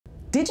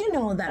Did you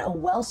know that a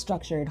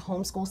well-structured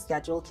homeschool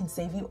schedule can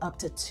save you up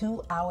to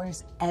 2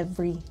 hours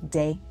every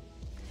day?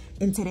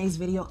 In today's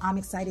video, I'm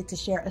excited to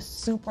share a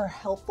super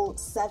helpful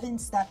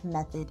 7-step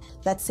method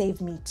that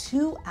saved me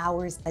 2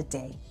 hours a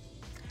day,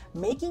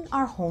 making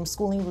our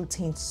homeschooling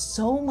routine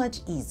so much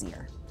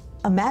easier.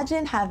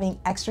 Imagine having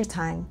extra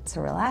time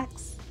to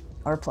relax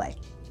or play.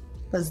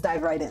 Let's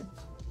dive right in.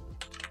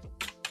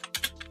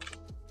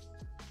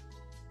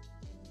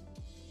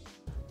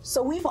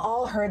 So we've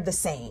all heard the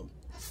saying,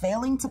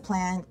 failing to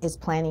plan is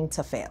planning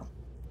to fail.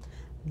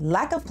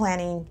 Lack of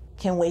planning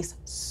can waste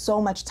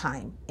so much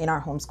time in our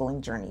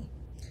homeschooling journey,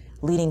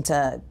 leading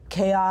to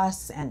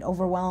chaos and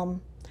overwhelm.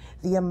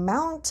 The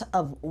amount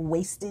of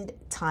wasted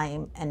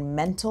time and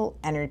mental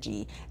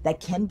energy that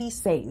can be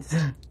saved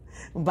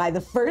by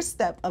the first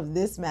step of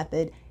this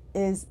method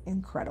is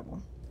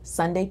incredible.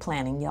 Sunday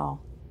planning, y'all.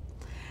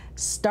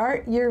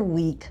 Start your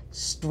week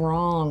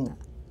strong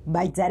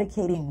by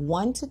dedicating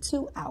 1 to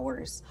 2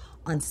 hours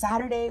on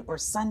Saturday or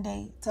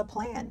Sunday to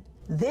plan.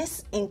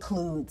 This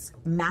includes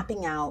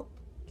mapping out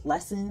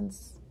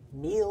lessons,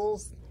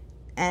 meals,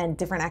 and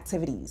different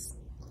activities.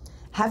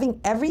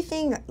 Having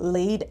everything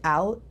laid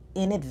out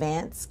in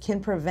advance can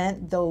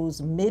prevent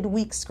those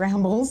midweek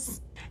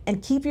scrambles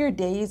and keep your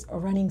days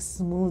running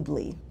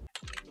smoothly.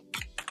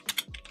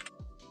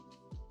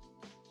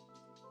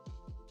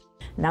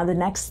 Now, the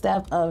next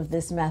step of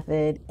this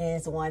method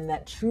is one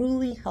that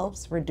truly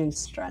helps reduce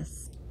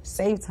stress,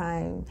 save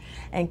time,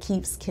 and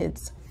keeps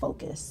kids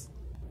focused.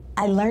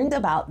 I learned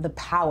about the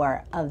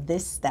power of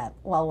this step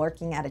while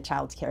working at a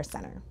child care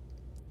center.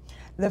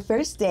 The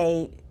first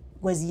day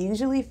was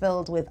usually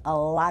filled with a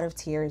lot of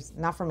tears,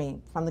 not from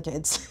me, from the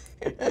kids,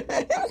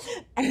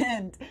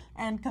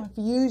 and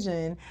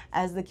confusion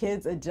as the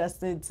kids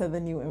adjusted to the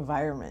new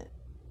environment.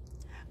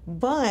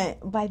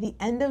 But by the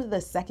end of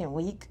the second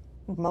week,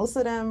 most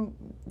of them,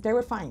 they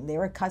were fine. They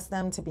were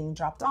accustomed to being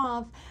dropped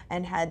off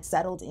and had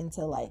settled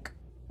into like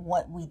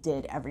what we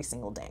did every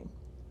single day.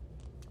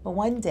 But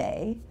one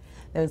day,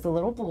 there was a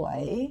little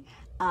boy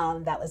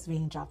that was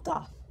being dropped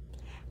off.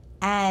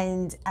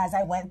 And as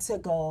I went to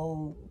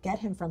go get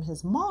him from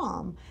his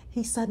mom,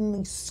 he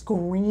suddenly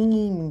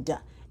screamed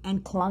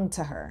and clung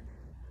to her.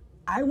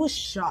 I was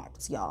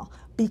shocked, y'all,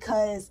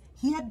 because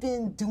he had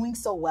been doing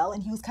so well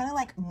and he was kind of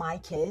like my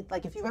kid.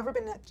 Like if you've ever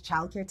been a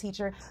childcare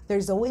teacher,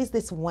 there's always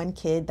this one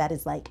kid that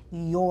is like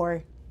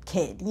your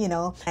kid, you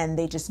know, and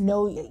they just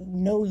know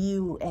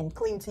you and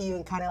cling to you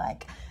and kind of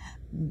like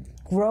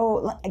grow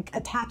like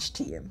attached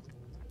to you.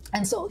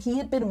 And so he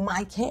had been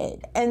my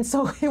kid. And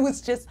so it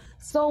was just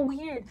so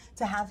weird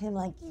to have him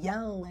like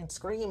yell and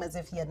scream as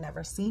if he had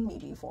never seen me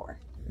before.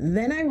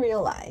 Then I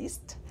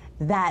realized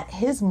that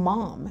his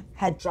mom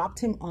had dropped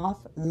him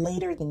off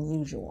later than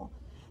usual.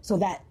 So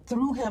that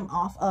threw him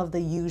off of the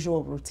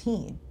usual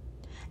routine.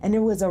 And it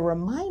was a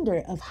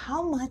reminder of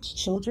how much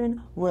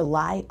children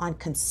rely on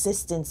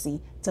consistency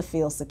to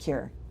feel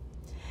secure.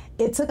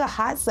 It took a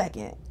hot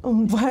second,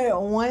 but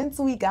once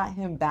we got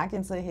him back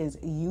into his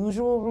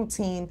usual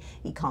routine,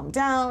 he calmed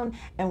down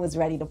and was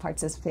ready to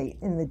participate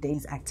in the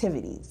day's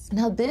activities.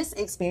 Now, this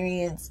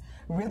experience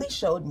really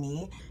showed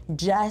me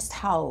just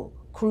how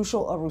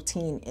crucial a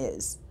routine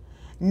is,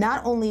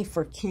 not only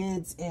for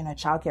kids in a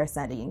childcare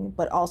setting,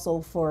 but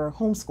also for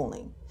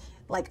homeschooling.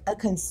 Like a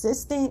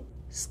consistent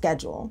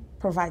schedule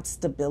provides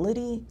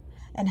stability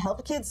and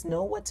help kids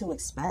know what to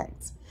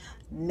expect,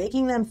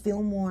 making them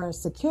feel more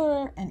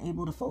secure and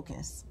able to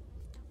focus.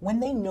 When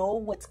they know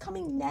what's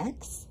coming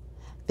next,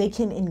 they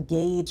can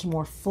engage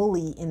more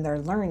fully in their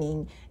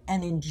learning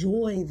and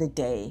enjoy the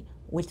day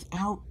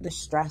without the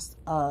stress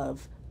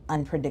of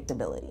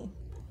unpredictability.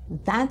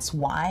 That's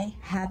why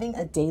having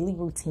a daily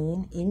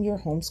routine in your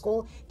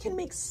homeschool can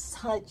make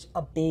such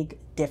a big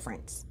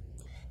difference.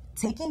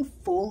 Taking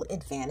full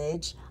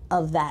advantage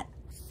of that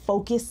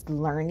focused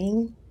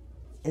learning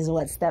is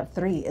what step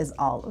 3 is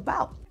all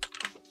about.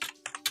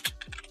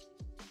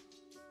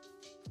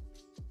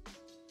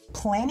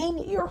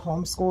 Planning your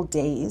homeschool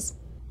days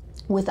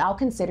without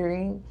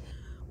considering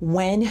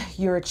when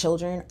your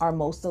children are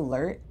most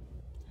alert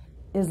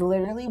is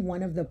literally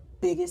one of the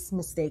biggest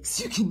mistakes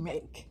you can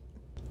make.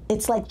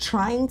 It's like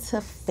trying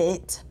to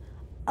fit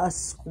a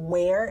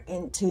square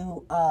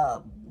into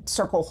a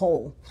circle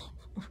hole,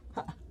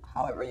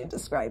 however you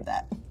describe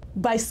that.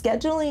 By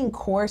scheduling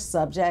core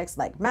subjects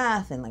like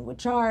math and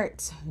language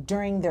arts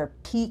during their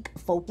peak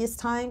focus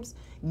times,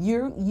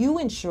 you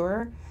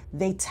ensure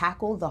they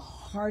tackle the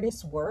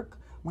hardest work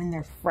when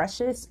they're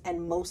freshest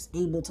and most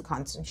able to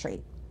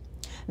concentrate.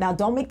 Now,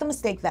 don't make the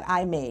mistake that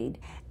I made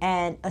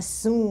and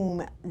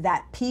assume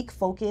that peak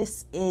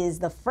focus is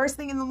the first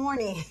thing in the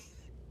morning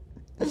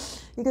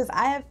because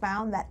I have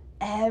found that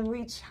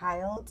every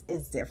child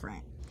is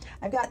different.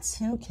 I've got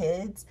 2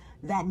 kids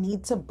that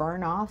need to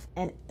burn off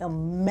an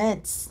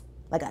immense,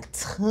 like a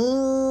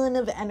ton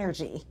of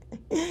energy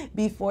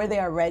before they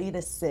are ready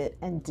to sit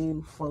and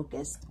do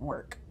focused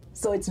work.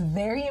 So it's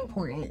very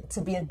important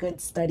to be a good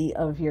study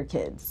of your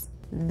kids.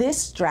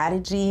 This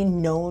strategy,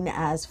 known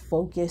as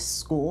focus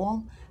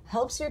school,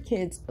 helps your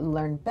kids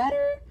learn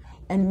better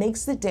and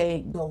makes the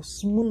day go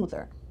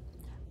smoother.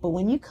 But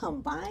when you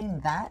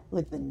combine that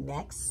with the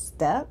next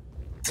step,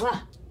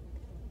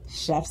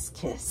 chef's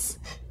kiss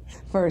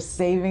for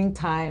saving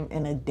time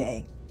in a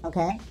day,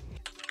 okay?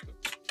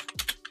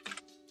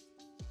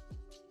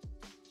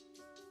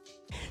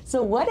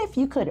 So what if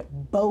you could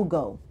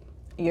BOGO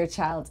your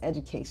child's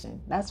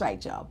education? That's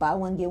right, y'all. Buy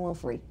one, get one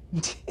free.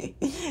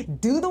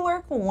 Do the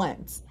work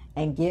once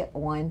and get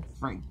one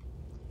free.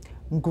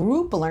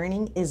 Group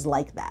learning is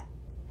like that.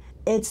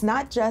 It's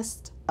not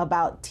just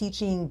about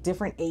teaching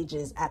different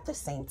ages at the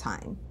same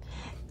time.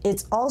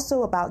 It's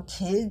also about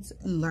kids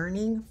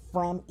learning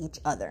from each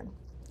other.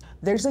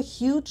 There's a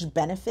huge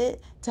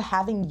benefit to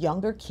having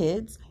younger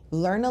kids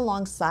learn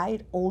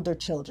alongside older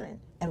children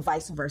and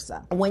vice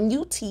versa. When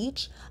you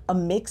teach a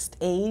mixed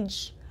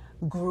age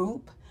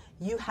group,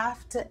 you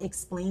have to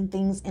explain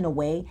things in a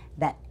way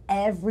that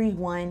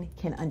everyone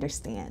can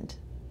understand.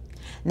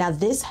 Now,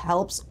 this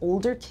helps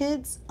older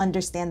kids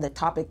understand the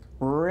topic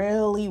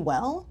really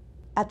well.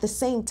 At the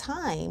same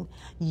time,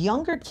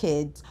 younger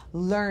kids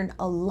learn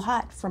a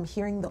lot from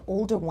hearing the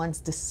older ones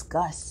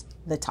discuss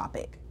the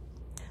topic.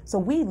 So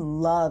we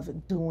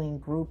love doing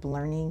group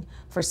learning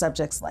for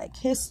subjects like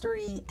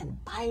history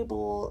and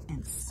Bible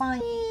and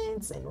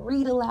science and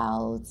read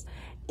alouds.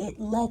 It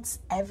lets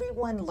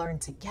everyone learn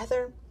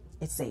together.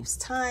 It saves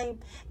time.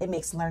 It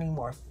makes learning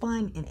more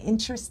fun and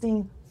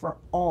interesting for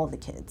all the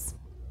kids.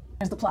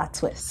 Here's the plot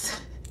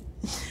twist.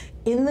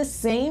 In the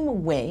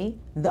same way,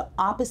 the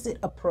opposite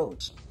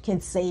approach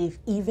can save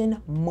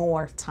even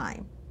more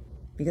time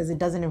because it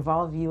doesn't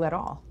involve you at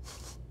all.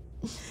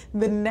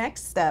 The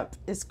next step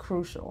is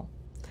crucial.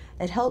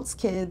 It helps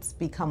kids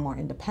become more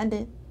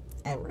independent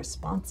and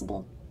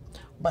responsible,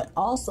 but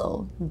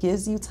also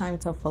gives you time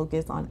to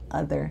focus on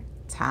other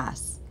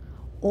tasks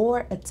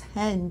or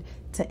attend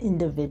to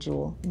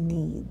individual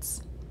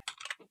needs.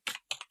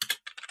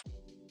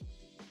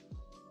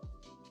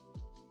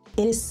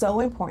 It is so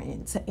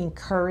important to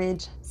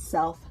encourage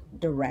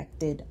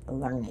self-directed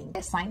learning.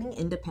 Assigning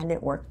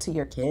independent work to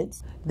your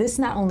kids, this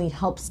not only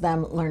helps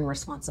them learn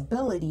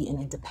responsibility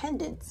and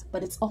independence,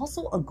 but it's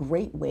also a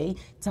great way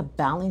to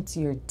balance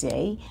your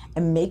day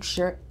and make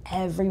sure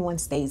everyone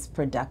stays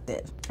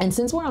productive. And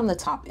since we're on the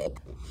topic,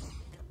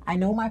 I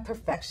know my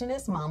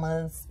perfectionist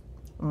mamas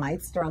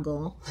might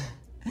struggle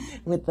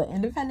with the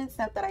independent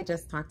step that I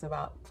just talked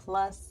about,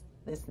 plus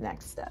this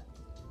next step.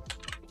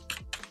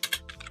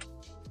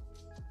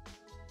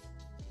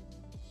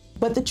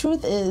 But the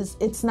truth is,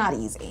 it's not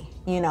easy,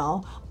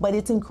 but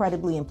it's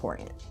incredibly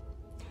important.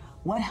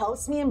 What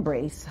helps me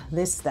embrace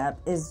this step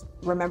is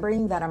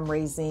remembering that I'm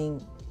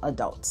raising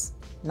adults,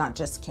 not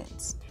just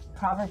kids.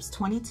 Proverbs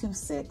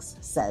 22:6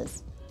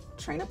 says,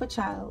 "Train up a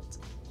child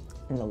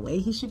in the way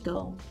he should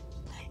go.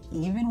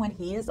 Even when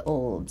he is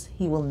old,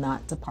 he will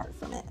not depart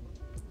from it."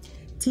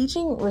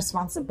 Teaching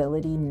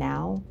responsibility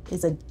now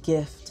is a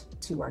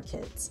gift to our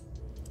kids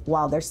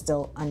while they're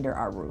still under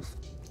our roof.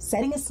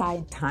 Setting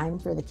aside time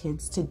for the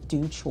kids to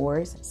do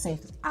chores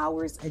saves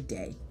hours a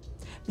day.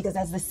 Because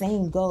as the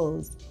saying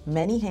goes,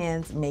 many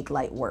hands make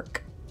light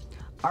work.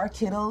 Our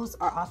kiddos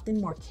are often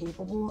more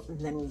capable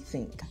than we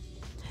think.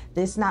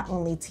 This not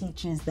only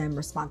teaches them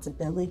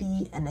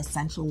responsibility and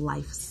essential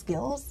life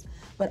skills,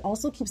 but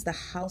also keeps the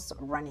house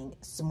running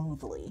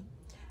smoothly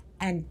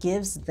and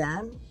gives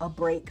them a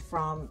break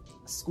from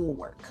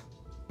schoolwork.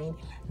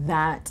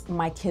 That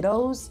my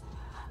kiddos,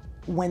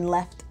 when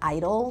left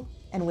idle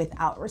and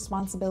without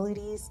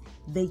responsibilities,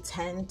 they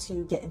tend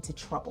to get into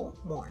trouble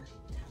more.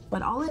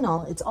 But all in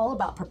all, it's all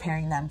about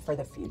preparing them for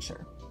the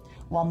future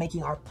while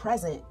making our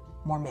present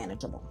more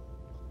manageable.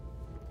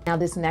 Now,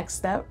 this next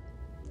step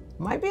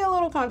might be a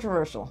little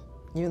controversial,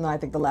 even though I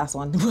think the last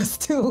one was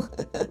too.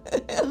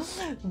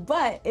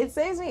 But it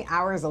saves me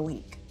hours a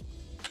week.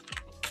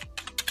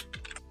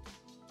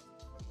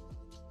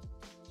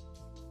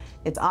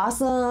 It's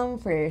awesome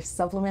for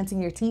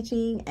supplementing your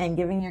teaching and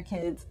giving your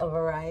kids a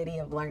variety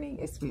of learning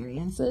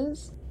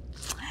experiences.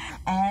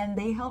 And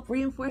they help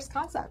reinforce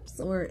concepts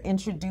or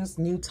introduce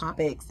new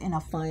topics in a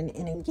fun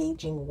and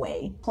engaging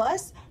way.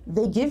 Plus,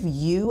 they give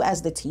you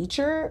as the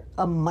teacher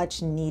a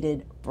much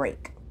needed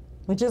break,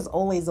 which is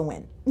always a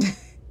win.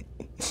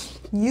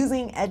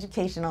 Using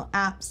educational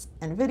apps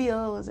and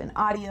videos and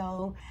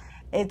audio,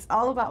 it's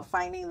all about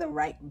finding the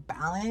right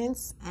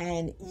balance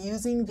and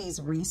using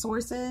these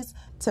resources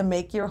to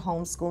make your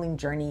homeschooling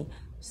journey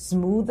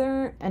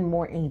smoother and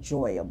more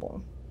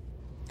enjoyable.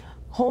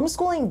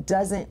 Homeschooling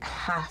doesn't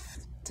have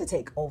to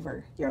take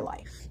over your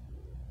life.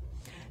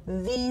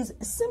 These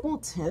simple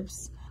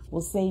tips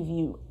will save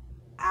you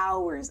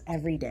hours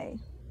every day.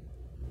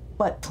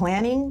 But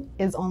planning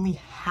is only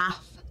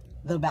half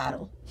the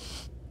battle.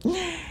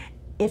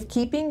 If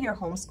keeping your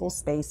homeschool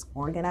space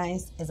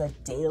organized is a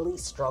daily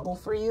struggle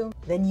for you,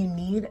 then you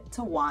need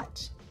to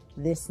watch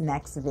this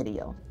next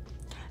video.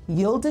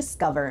 You'll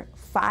discover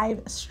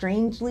 5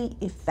 strangely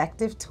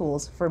effective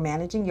tools for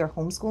managing your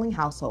homeschooling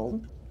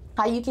household,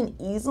 how you can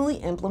easily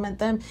implement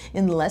them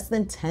in less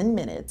than 10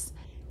 minutes,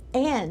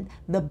 and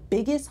the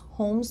biggest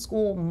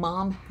homeschool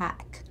mom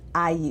hack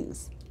I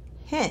use.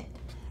 Hint,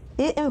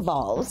 It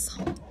involves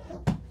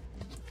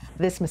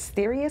this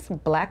mysterious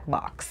black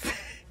box.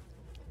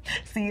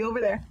 See you over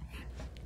there.